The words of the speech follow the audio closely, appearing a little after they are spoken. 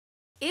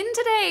In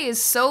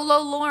today's Solo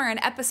Lauren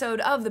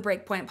episode of the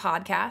Breakpoint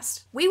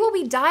podcast, we will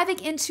be diving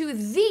into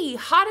the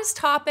hottest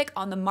topic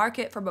on the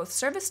market for both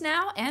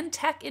ServiceNow and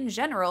tech in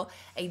general,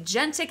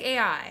 Agentic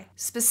AI.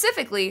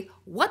 Specifically,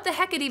 what the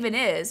heck it even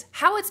is,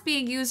 how it's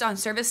being used on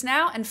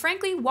ServiceNow, and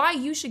frankly, why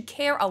you should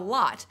care a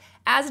lot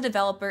as a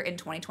developer in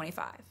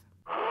 2025.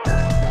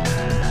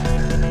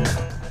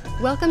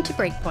 Welcome to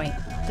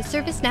Breakpoint, the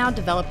ServiceNow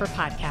Developer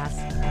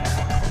Podcast.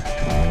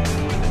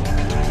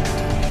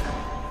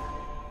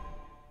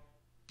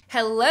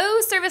 Hello,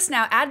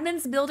 ServiceNow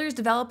admins, builders,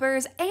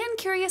 developers, and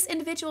curious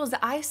individuals that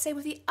I say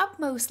with the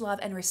utmost love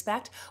and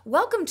respect.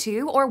 Welcome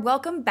to, or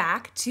welcome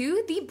back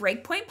to the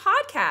Breakpoint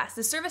podcast,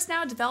 the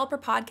ServiceNow Developer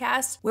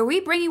Podcast, where we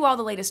bring you all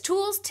the latest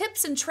tools,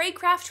 tips, and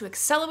tradecraft to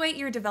accelerate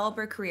your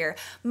developer career.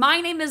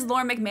 My name is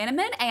Lauren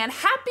McManaman, and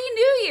Happy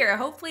New Year!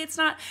 Hopefully it's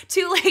not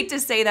too late to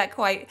say that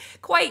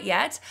quite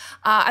yet.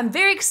 I'm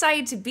very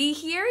excited to be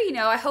here.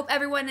 I hope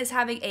everyone is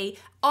having a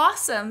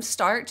awesome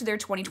start to their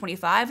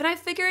 2025, and I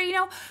figured,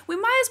 we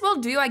might as well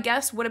do, I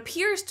guess, what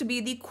appears to be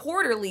the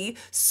quarterly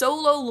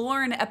Solo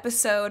Lauren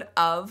episode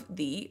of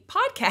the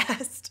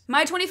podcast.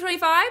 My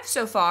 2025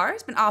 so far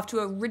has been off to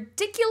a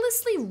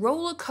ridiculously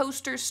roller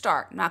coaster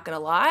start. Not gonna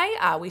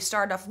lie, we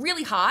started off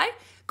really high,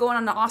 going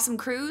on an awesome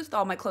cruise with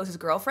all my closest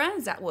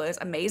girlfriends. That was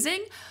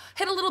amazing.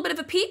 Hit a little bit of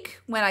a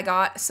peak when I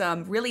got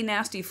some really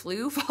nasty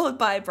flu followed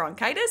by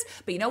bronchitis.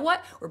 But you know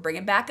what? We're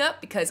bringing back up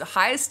because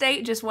Ohio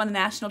State just won the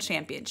national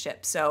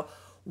championship. So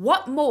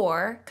what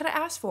more could I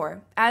ask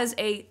for as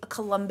a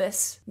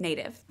Columbus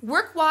native?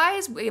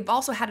 Work-wise, we've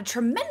also had a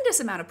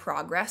tremendous amount of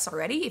progress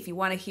already. If you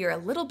want to hear a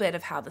little bit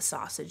of how the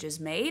sausage is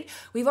made,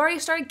 we've already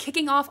started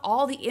kicking off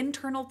all the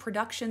internal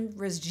production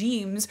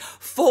regimes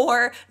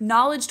for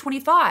Knowledge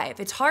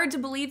 25. It's hard to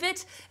believe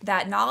it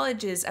that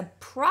Knowledge is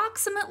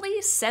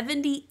approximately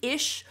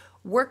 70-ish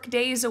work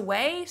days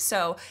away,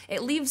 so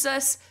it leaves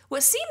us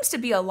what seems to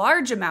be a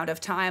large amount of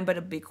time, but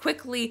it'll be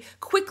quickly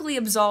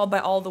absolved by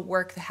all the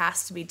work that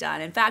has to be done.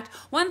 In fact,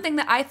 one thing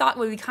that I thought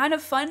would be kind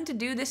of fun to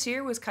do this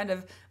year was kind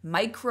of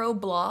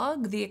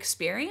micro-blog the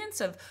experience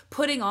of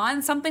putting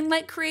on something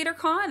like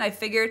CreatorCon. I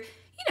figured,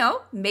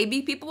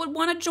 maybe people would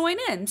want to join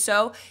in.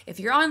 So if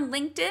you're on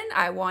LinkedIn,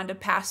 I wanted to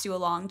pass you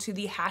along to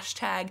the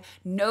hashtag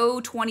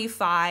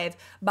 #No25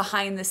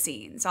 behind the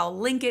scenes. I'll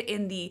link it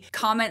in the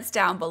comments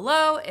down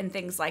below and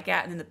things like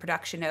that and in the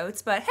production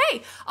notes. But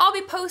hey, I'll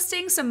be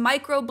posting some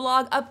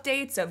microblog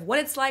updates of what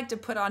it's like to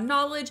put on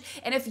Knowledge.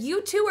 And if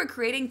you too are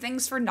creating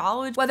things for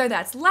Knowledge, whether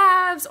that's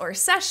labs or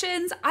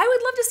sessions, I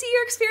would love to see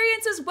your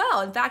experience as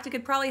well. In fact, it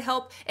could probably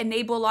help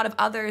enable a lot of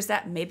others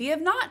that maybe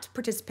have not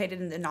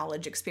participated in the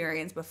Knowledge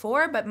experience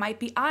before, but might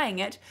be eyeing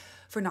it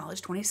for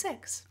Knowledge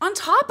 26. On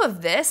top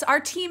of this, our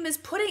team is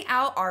putting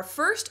out our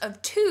first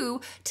of 2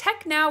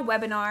 TechNow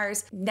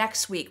webinars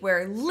next week.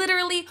 We're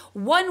literally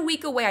 1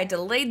 week away. I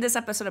delayed this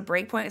episode of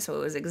Breakpoint, so it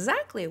was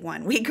exactly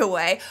 1 week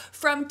away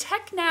from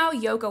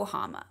TechNow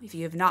Yokohama. If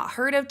you have not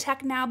heard of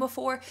TechNow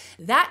before,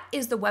 that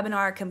is the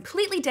webinar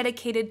completely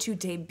dedicated to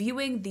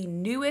debuting the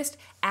newest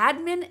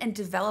admin and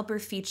developer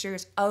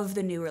features of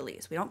the new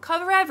release. We don't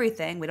cover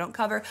everything. We don't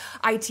cover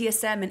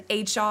ITSM and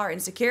HR and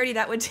security.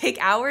 That would take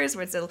hours.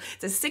 It's a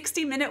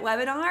 60-minute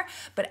webinar,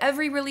 but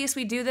every release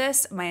we do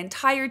this, my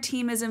entire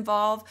team is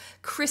involved.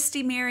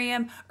 Christy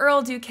Miriam,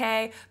 Earl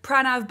Duque,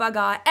 Pranav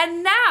Bhagat,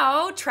 and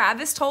now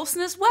Travis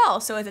Tolson as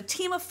well. So as a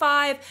team of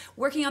 5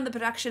 working on the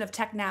production of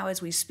TechNow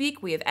as we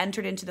speak, we have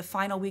entered into the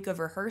final week of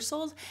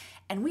rehearsals,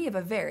 and we have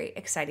a very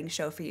exciting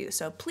show for you.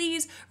 So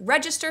please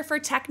register for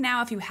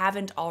TechNow if you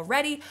haven't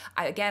already.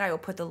 I will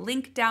put the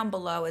link down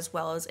below as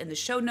well as in the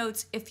show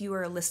notes if you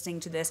are listening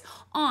to this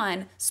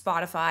on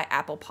Spotify,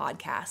 Apple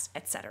Podcasts,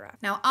 etc.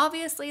 Now,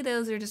 obviously,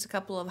 those are just a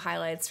couple of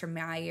highlights from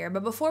my year.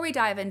 But before we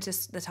dive into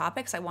the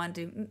topics, I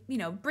wanted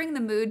to, bring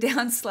the mood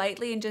down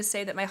slightly and just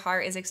say that my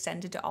heart is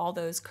extended to all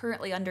those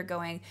currently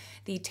undergoing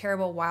the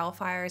terrible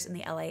wildfires in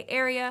the LA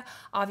area.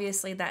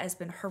 Obviously, that has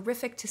been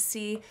horrific to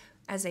see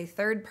as a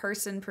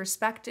third-person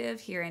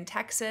perspective here in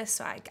Texas,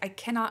 so I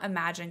cannot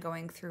imagine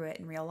going through it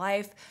in real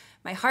life.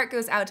 My heart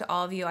goes out to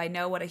all of you. I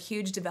know what a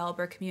huge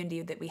developer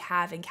community that we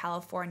have in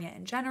California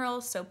in general,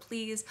 so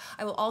please,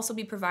 I will also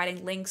be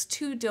providing links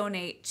to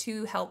donate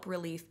to help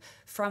relief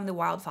from the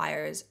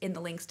wildfires in the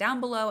links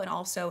down below and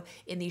also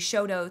in the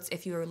show notes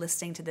if you are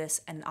listening to this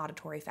in an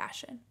auditory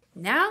fashion.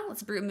 Now,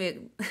 let's bring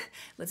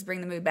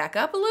the mood back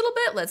up a little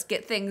bit. Let's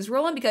get things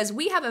rolling because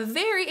we have a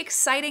very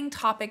exciting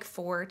topic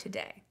for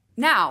today.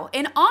 Now,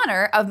 in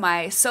honor of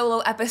my solo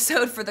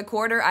episode for the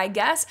quarter, I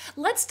guess,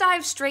 let's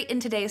dive straight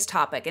into today's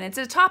topic. And it's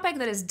a topic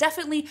that is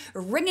definitely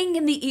ringing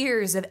in the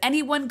ears of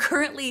anyone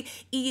currently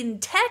in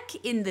tech,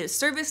 in the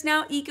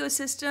ServiceNow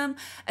ecosystem,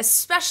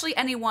 especially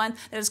anyone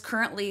that is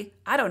currently,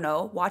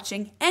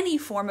 watching any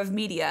form of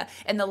media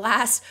in the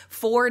last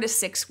 4 to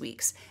 6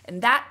 weeks.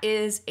 And that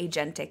is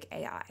Agentic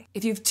AI.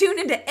 If you've tuned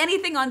into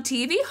anything on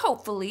TV,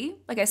 hopefully,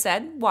 like I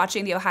said,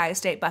 watching the Ohio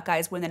State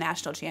Buckeyes win the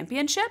national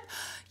championship,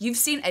 you've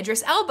seen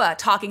Idris Elba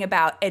talking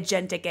about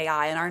Agentic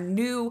AI and our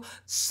new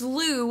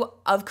slew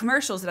of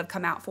commercials that have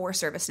come out for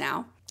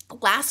ServiceNow.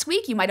 Last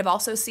week, you might have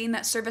also seen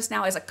that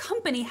ServiceNow as a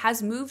company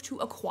has moved to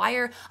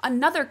acquire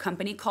another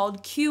company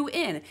called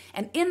QIn.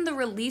 And in the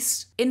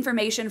release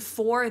information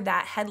for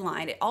that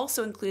headline, it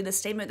also included a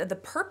statement that the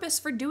purpose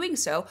for doing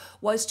so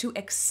was to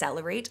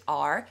accelerate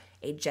our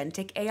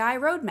Agentic AI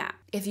roadmap.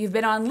 If you've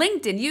been on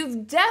LinkedIn,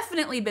 you've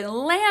definitely been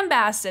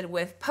lambasted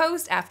with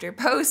post after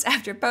post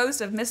after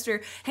post of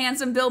Mr.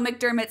 Handsome Bill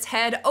McDermott's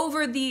head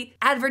over the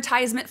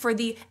advertisement for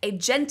the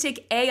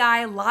Agentic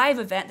AI live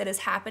event that is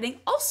happening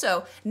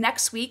also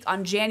next week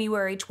on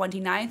January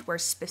 29th, where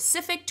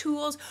specific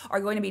tools are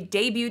going to be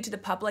debuted to the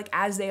public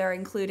as they are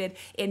included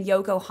in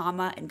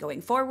Yokohama and going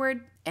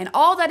forward. And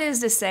all that is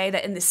to say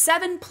that in the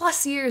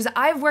 7+ years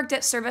I've worked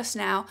at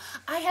ServiceNow,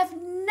 I have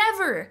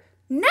never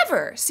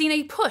seen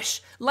a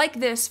push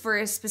like this for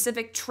a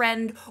specific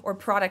trend or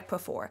product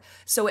before.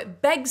 So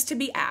it begs to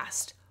be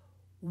asked,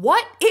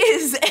 what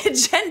is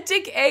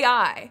Agentic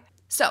AI?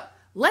 So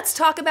let's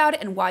talk about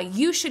it and why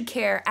you should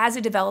care as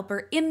a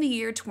developer in the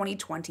year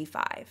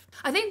 2025.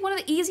 I think one of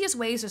the easiest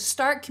ways to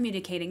start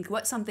communicating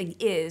what something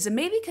is and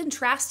maybe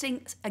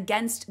contrasting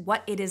against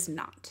what it is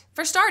not.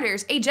 For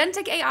starters,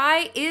 Agentic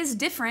AI is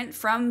different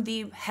from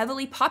the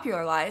heavily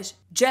popularized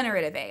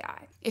generative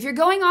AI. If you're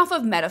going off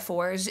of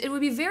metaphors, it would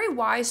be very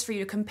wise for you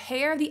to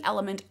compare the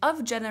element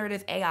of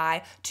generative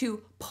AI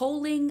to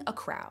polling a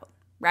crowd,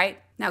 right?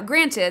 Now,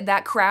 granted,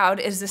 that crowd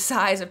is the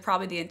size of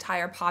probably the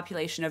entire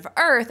population of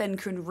Earth and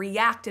can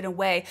react in a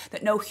way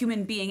that no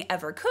human being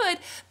ever could,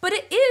 but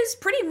it is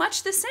pretty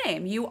much the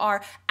same. You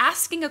are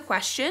asking a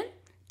question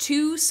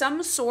to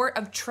some sort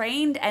of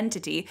trained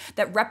entity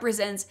that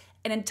represents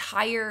an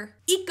entire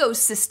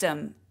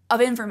ecosystem of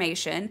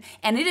information,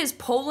 and it is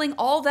pulling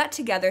all that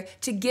together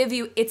to give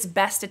you its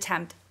best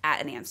attempt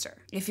at an answer.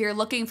 If you're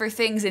looking for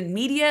things in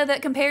media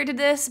that compare to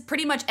this,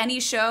 pretty much any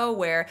show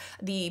where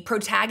the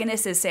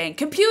protagonist is saying,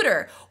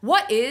 "Computer,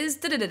 what is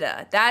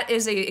da-da-da-da?" That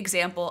is an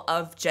example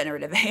of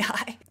generative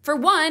AI. For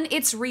one,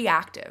 it's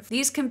reactive.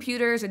 These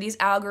computers or these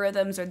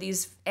algorithms or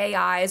these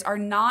AIs are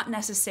not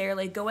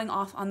necessarily going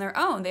off on their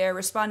own. They are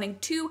responding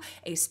to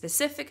a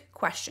specific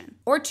question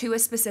or to a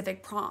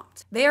specific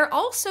prompt. They are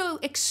also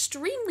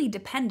extremely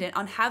dependent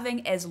on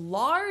having as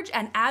large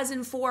and as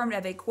informed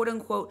of a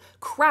quote-unquote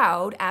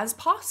crowd as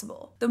possible.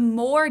 The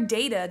more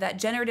data that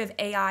generative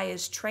AI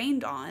is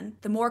trained on,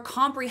 the more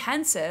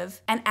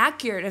comprehensive and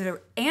accurate of an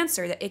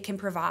answer that it can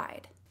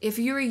provide. If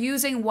you were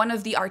using one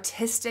of the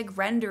artistic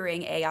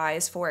rendering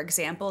AIs, for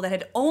example, that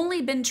had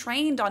only been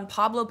trained on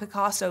Pablo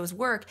Picasso's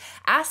work,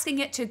 asking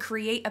it to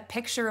create a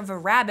picture of a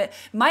rabbit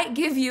might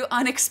give you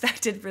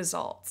unexpected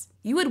results.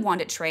 You would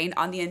want it trained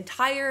on the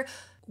entire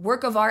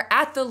work of art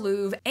at the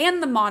Louvre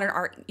and the Modern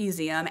Art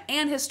Museum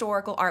and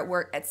historical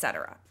artwork,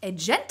 etc.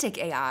 Agentic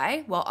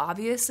AI, while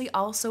obviously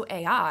also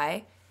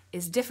AI,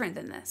 is different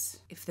than this.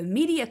 If the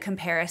media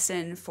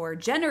comparison for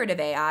generative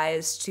AI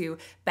is to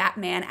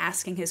Batman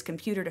asking his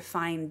computer to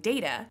find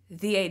data,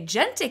 the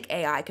agentic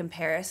AI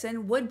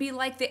comparison would be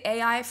like the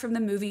AI from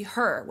the movie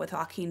Her with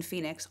Joaquin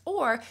Phoenix,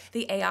 or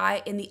the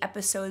AI in the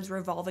episodes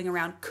revolving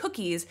around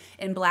cookies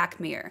in Black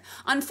Mirror.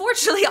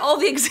 Unfortunately, all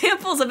the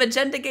examples of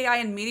agentic AI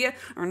in media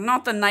are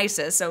not the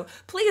nicest, so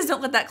please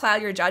don't let that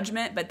cloud your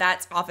judgment, but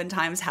that's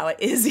oftentimes how it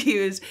is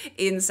used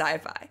in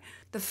sci-fi.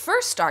 The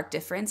first stark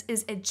difference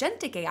is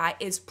agentic AI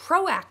is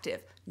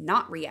proactive,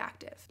 not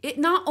reactive. It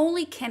not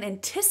only can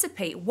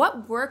anticipate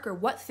what work or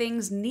what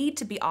things need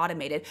to be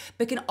automated,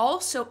 but can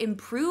also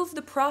improve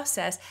the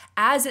process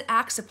as it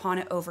acts upon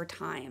it over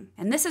time.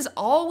 And this is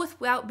all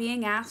without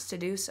being asked to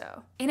do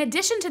so. In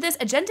addition to this,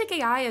 agentic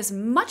AI is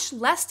much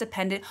less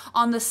dependent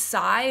on the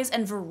size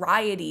and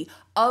variety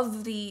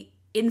of the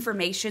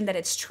information that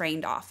it's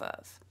trained off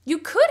of. You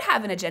could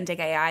have an agentic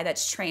AI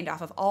that's trained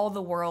off of all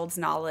the world's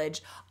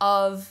knowledge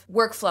of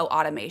workflow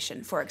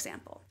automation, for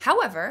example.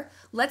 However,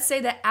 let's say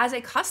that as a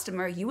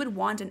customer, you would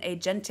want an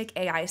agentic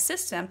AI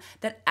system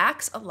that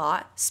acts a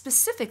lot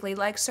specifically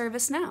like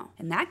ServiceNow.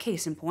 In that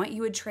case in point,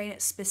 you would train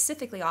it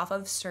specifically off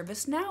of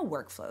ServiceNow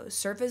workflows,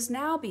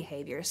 ServiceNow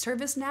behavior,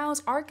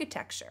 ServiceNow's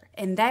architecture.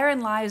 And therein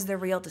lies the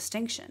real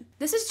distinction.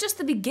 This is just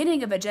the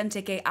beginning of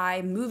agentic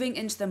AI moving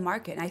into the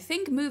market. And I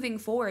think moving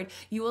forward,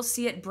 you will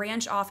see it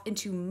branch off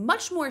into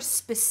much more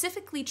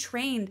specifically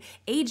trained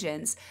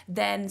agents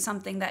than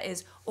something that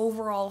is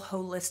overall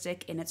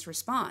holistic in its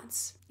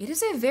response. It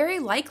is a very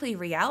likely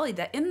reality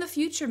that in the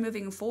future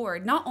moving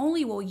forward, not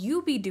only will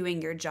you be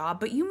doing your job,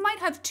 but you might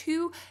have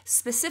two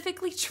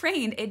specifically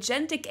trained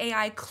agentic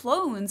AI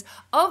clones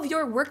of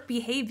your work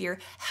behavior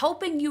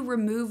helping you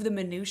remove the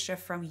minutia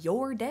from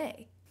your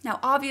day. Now,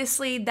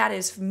 obviously, that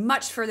is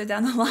much further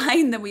down the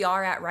line than we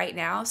are at right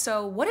now.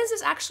 So what does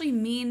this actually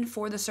mean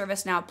for the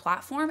ServiceNow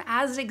platform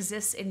as it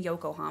exists in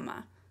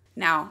Yokohama?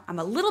 Now, I'm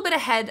a little bit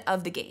ahead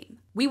of the game.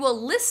 We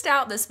will list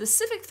out the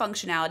specific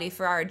functionality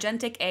for our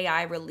Agentic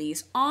AI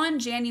release on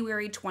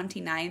January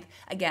 29th.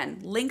 Again,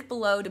 link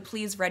below to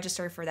please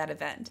register for that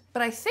event.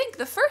 But I think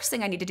the first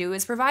thing I need to do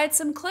is provide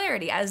some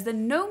clarity, as the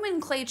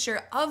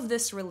nomenclature of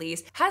this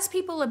release has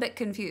people a bit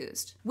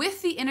confused.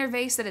 With the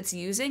interface that it's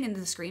using in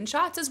the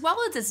screenshots, as well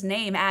as its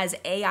name as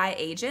AI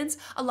agents,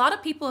 a lot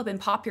of people have been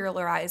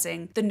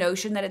popularizing the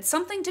notion that it's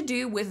something to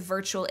do with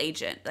virtual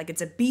agent, like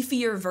it's a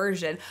beefier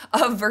version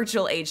of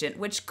virtual agent,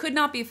 which could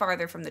not be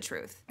farther from the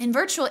truth. In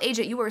virtual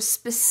agent, you are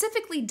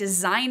specifically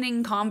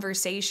designing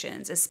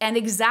conversations and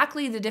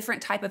exactly the different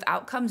type of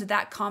outcomes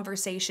that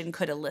conversation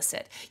could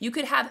elicit. You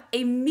could have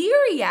a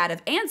myriad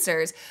of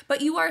answers, but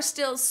you are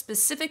still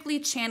specifically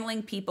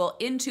channeling people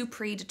into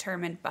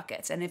predetermined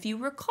buckets. And if you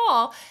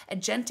recall,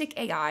 Agentic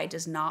AI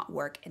does not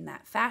work in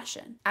that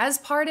fashion. As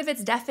part of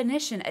its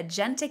definition,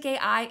 Agentic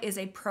AI is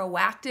a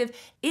proactive,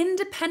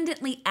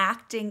 independently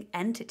acting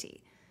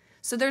entity.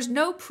 So there's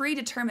no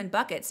predetermined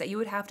buckets that you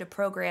would have to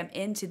program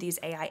into these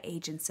AI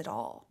agents at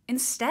all.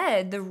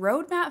 Instead, the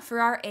roadmap for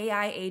our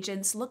AI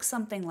agents looks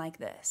something like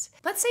this.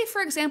 Let's say,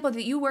 for example,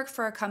 that you work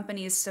for a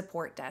company's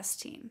support desk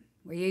team,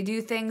 where you do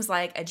things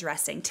like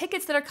addressing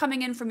tickets that are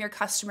coming in from your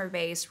customer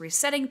base,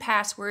 resetting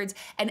passwords,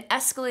 and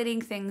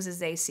escalating things as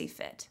they see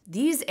fit.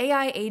 These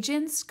AI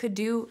agents could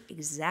do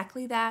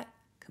exactly that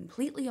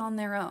completely on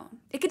their own.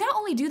 It could not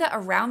only do that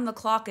around the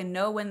clock and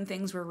know when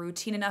things were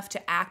routine enough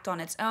to act on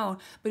its own,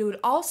 but it would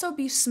also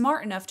be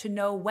smart enough to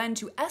know when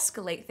to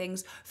escalate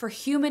things for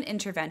human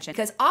intervention,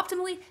 because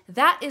optimally,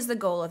 that is the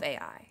goal of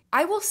AI.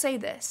 I will say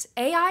this,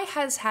 AI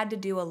has had to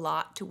do a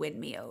lot to win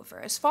me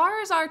over. As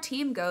far as our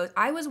team goes,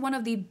 I was one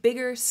of the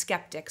bigger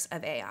skeptics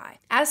of AI.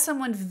 As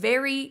someone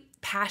very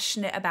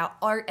passionate about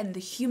art and the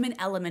human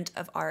element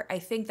of art, I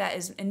think that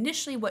is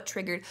initially what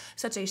triggered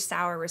such a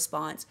sour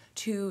response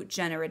to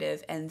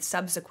generative and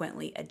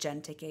subsequently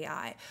agentic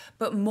AI.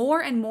 But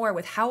more and more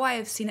with how I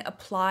have seen it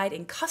applied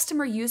in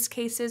customer use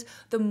cases,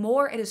 the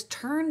more it has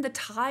turned the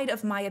tide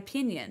of my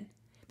opinion,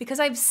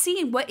 because I've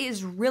seen what it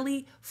is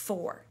really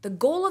for. The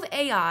goal of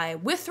AI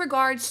with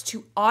regards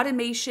to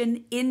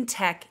automation in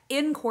tech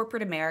in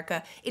corporate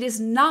America, it is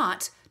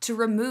not to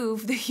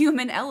remove the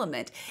human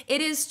element.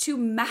 It is to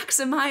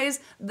maximize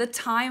the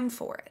time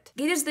for it.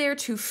 It is there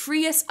to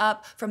free us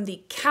up from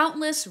the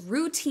countless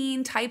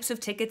routine types of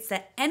tickets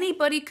that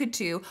anybody could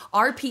do.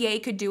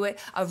 RPA could do it,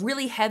 a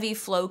really heavy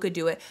flow could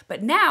do it,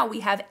 but now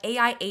we have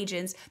AI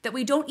agents that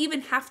we don't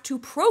even have to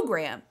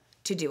program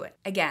to do it.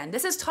 Again,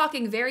 this is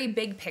talking very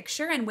big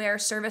picture and where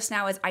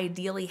ServiceNow is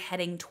ideally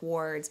heading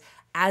towards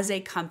as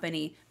a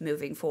company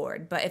moving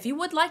forward. But if you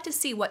would like to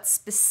see what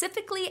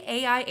specifically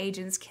AI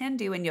agents can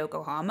do in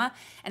Yokohama,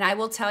 and I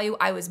will tell you,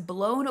 I was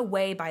blown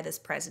away by this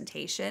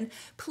presentation,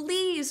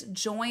 please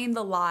join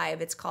the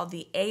live. It's called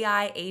the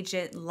AI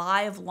Agent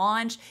Live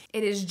Launch.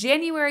 It is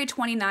January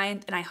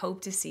 29th, and I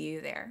hope to see you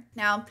there.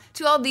 Now,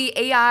 to all the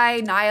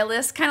AI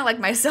nihilists, kind of like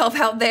myself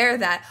out there,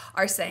 that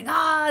are saying,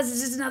 this is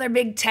just another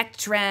big tech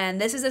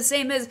trend. This is the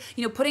same as,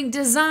 putting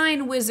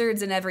design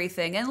wizards and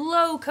everything and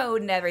low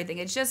code and everything.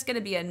 It's just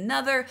gonna be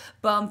another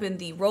bump in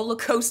the roller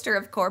coaster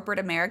of corporate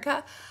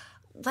America.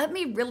 Let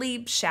me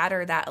really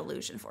shatter that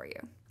illusion for you.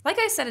 Like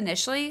I said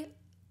initially,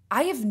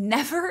 I have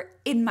never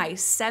in my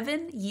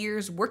 7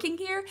 years working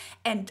here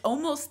and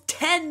almost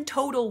 10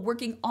 total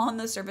working on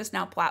the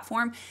ServiceNow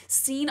platform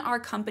seen our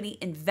company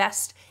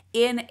invest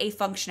in a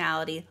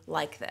functionality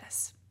like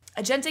this.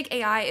 Agentic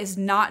AI is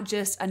not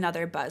just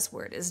another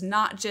buzzword, is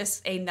not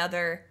just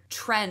another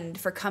trend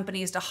for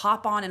companies to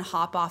hop on and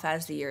hop off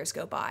as the years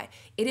go by.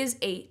 It is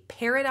a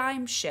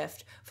paradigm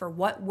shift for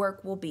what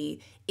work will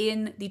be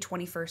in the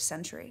 21st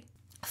century.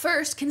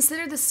 First,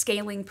 consider the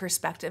scaling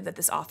perspective that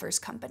this offers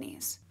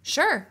companies.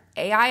 Sure,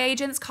 AI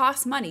agents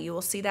cost money. You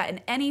will see that in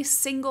any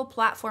single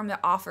platform that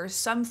offers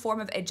some form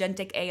of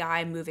agentic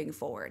AI moving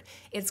forward.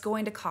 It's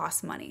going to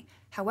cost money.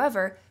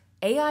 However,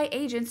 AI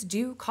agents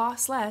do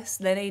cost less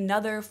than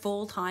another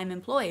full-time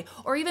employee,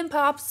 or even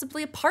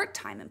possibly a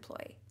part-time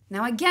employee.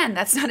 Now again,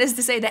 that's not as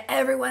to say that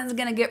everyone's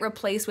gonna get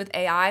replaced with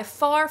AI,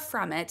 far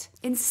from it.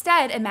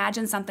 Instead,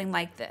 imagine something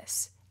like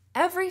this.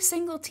 Every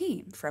single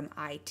team, from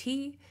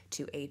IT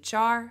to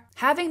HR,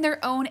 having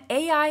their own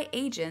AI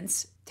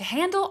agents to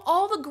handle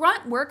all the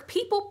grunt work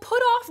people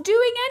put off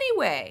doing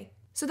anyway,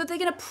 so that they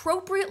can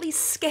appropriately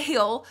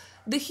scale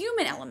the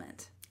human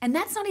element. And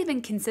that's not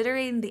even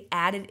considering the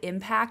added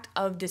impact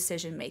of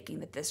decision making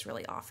that this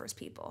really offers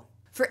people.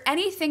 For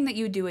anything that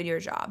you do in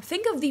your job,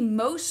 think of the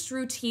most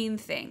routine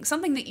thing,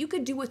 something that you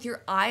could do with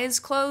your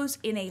eyes closed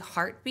in a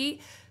heartbeat.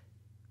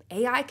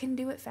 AI can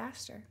do it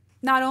faster.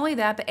 Not only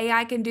that, but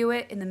AI can do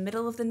it in the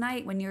middle of the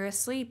night when you're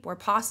asleep, or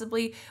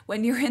possibly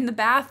when you're in the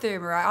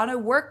bathroom or on a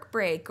work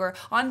break or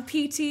on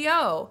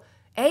PTO.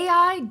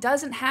 AI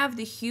doesn't have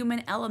the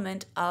human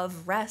element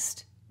of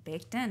rest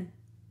baked in.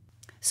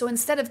 So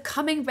instead of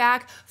coming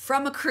back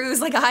from a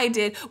cruise like I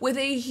did with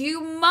a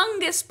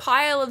humongous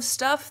pile of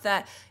stuff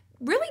that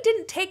really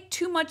didn't take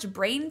too much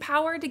brain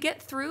power to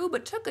get through,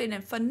 but took a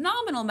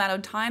phenomenal amount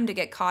of time to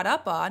get caught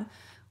up on,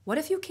 what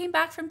if you came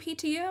back from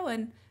PTO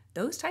and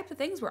those types of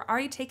things were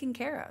already taken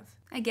care of.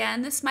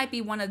 Again, this might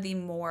be one of the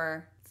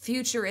more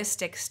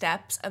futuristic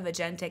steps of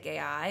agentic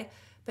AI,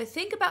 but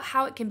think about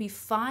how it can be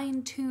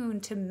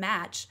fine-tuned to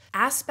match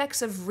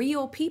aspects of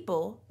real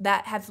people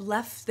that have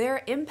left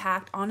their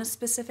impact on a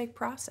specific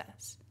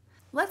process.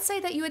 Let's say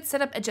that you had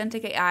set up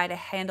agentic AI to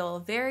handle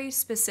very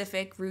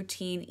specific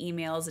routine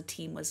emails a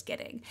team was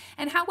getting.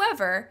 And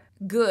however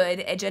good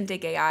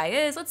agentic AI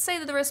is, let's say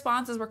that the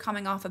responses were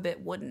coming off a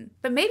bit wooden.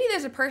 But maybe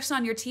there's a person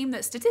on your team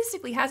that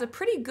statistically has a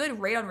pretty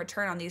good rate on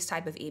return on these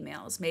type of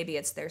emails. Maybe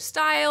it's their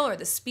style or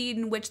the speed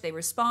in which they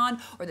respond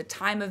or the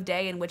time of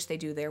day in which they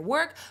do their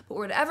work. But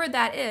whatever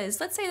that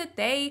is, let's say that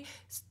they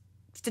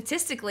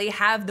statistically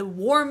have the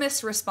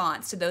warmest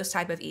response to those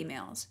type of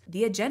emails.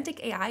 The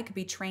agentic AI could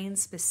be trained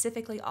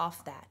specifically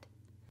off that.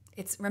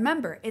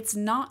 Remember, it's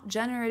not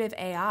generative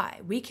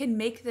AI. We can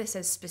make this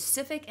as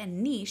specific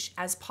and niche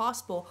as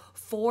possible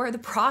for the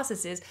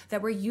processes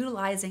that we're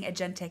utilizing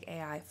agentic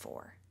AI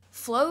for.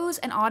 Flows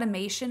and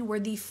automation were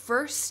the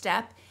first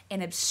step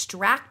in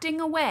abstracting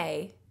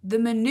away the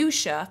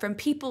minutia from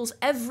people's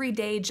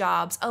everyday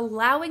jobs,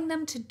 allowing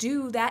them to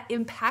do that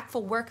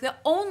impactful work that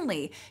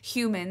only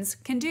humans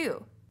can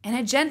do. And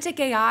agentic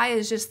AI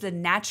is just the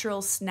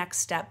natural next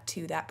step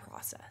to that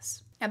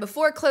process. Now,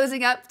 before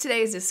closing up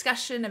today's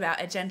discussion about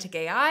agentic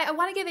AI, I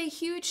want to give a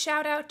huge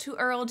shout out to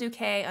Earl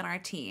Duque on our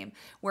team,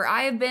 where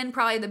I have been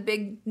probably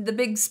the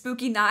big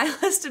spooky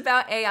nihilist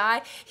about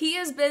AI. He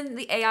has been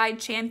the AI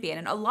champion,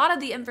 and a lot of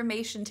the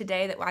information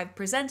today that I've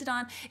presented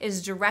on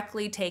is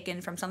directly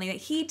taken from something that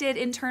he did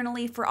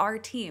internally for our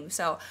team.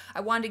 So I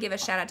wanted to give a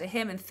shout out to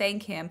him and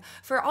thank him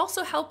for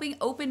also helping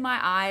open my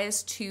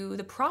eyes to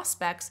the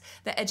prospects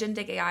that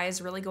agentic AI is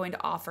really going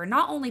to offer,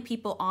 not only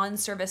people on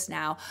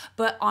ServiceNow,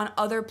 but on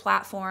other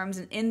platforms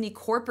and in the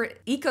corporate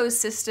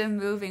ecosystem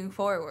moving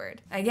forward.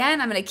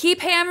 Again, I'm going to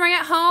keep hammering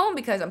it home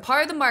because I'm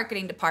part of the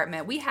marketing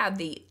department. We have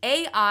the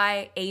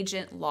AI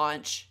agent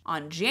launch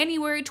on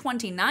January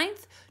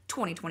 29th,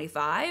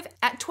 2025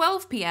 at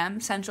 12 p.m.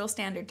 Central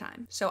Standard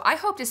Time. So I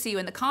hope to see you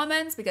in the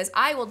comments because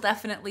I will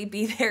definitely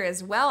be there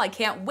as well. I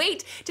can't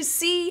wait to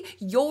see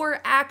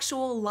your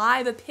actual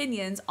live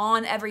opinions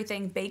on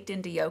everything baked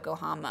into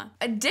Yokohama.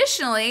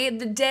 Additionally,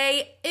 the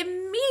day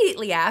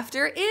immediately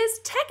after is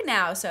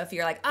TechNow. So if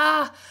you're like,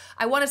 I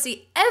want to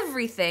see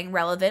everything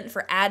relevant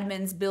for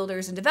admins,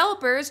 builders, and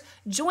developers,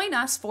 join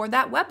us for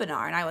that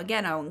webinar. And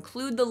I'll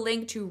include the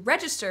link to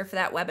register for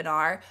that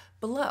webinar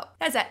below.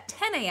 That's at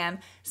 10 a.m.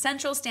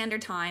 Central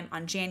Standard Time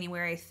on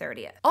January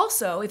 30th.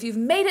 Also, if you've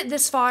made it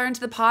this far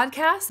into the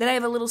podcast, then I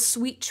have a little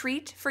sweet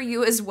treat for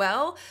you as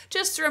well.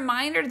 Just a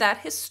reminder that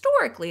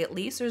historically, at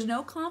least, there's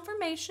no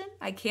confirmation.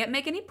 I can't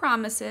make any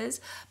promises,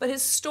 but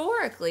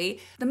historically,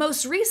 the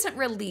most recent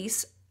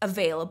release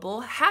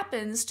available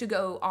happens to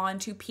go on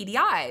to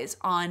PDIs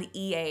on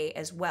EA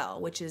as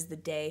well, which is the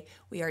day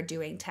we are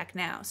doing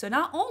TechNow. So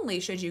not only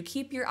should you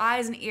keep your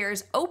eyes and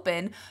ears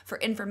open for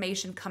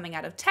information coming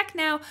out of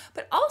TechNow,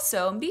 but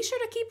also be sure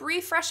to keep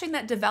refreshing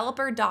that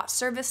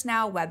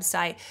developer.servicenow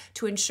website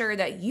to ensure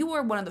that you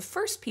are one of the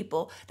first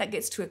people that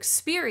gets to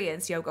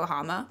experience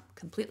Yokohama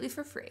completely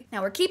for free.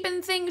 Now we're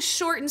keeping things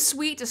short and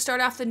sweet to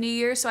start off the new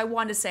year, so I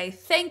want to say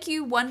thank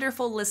you,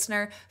 wonderful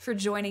listener, for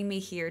joining me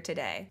here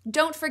today.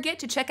 Don't forget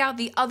to check out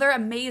the other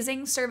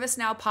amazing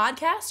ServiceNow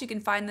podcasts. You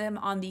can find them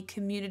on the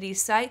community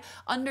site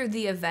under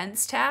the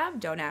events tab.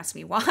 Don't ask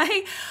me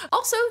why.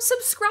 Also,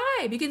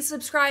 subscribe. You can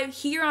subscribe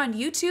here on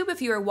YouTube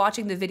if you are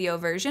watching the video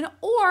version,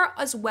 or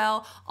as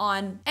well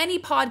on any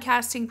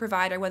podcasting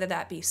provider, whether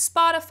that be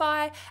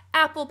Spotify,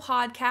 Apple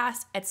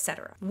Podcasts,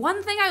 etc.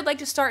 One thing I would like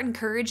to start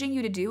encouraging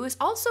you to do is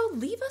also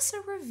leave us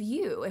a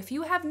review. If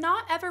you have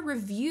not ever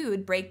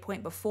reviewed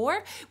Breakpoint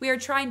before, we are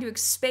trying to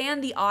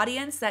expand the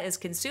audience that is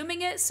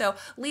consuming it, so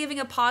leaving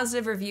a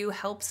positive review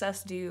helps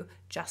us do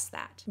just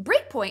that.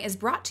 Breakpoint is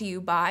brought to you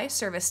by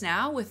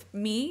ServiceNow with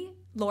me,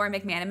 Laura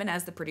McManaman,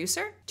 as the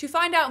producer. To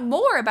find out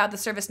more about the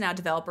ServiceNow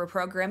Developer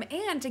Program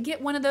and to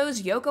get one of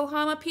those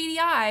Yokohama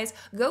PDIs,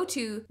 go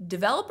to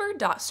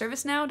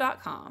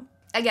developer.servicenow.com.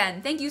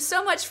 Again, thank you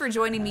so much for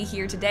joining me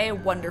here today,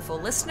 wonderful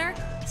listener.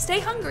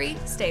 Stay hungry,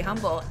 stay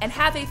humble, and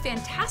have a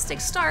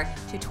fantastic start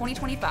to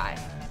 2025.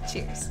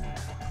 Cheers.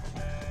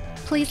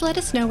 Please let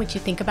us know what you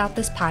think about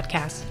this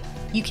podcast.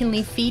 You can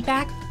leave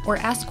feedback or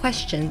ask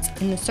questions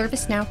in the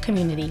ServiceNow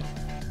community.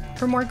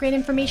 For more great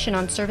information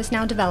on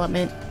ServiceNow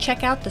development,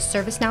 check out the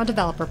ServiceNow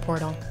Developer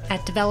Portal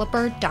at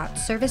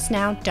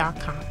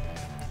developer.servicenow.com.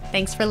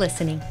 Thanks for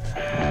listening.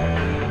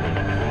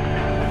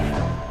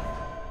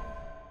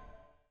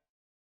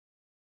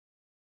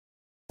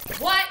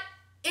 What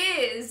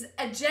is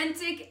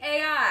agentic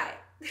AI?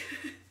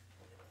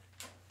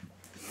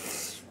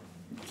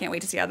 Can't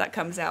wait to see how that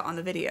comes out on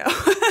the video.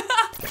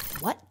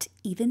 What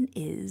even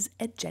is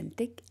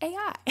agentic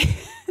AI?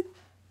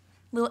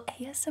 Little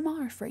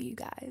ASMR for you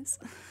guys.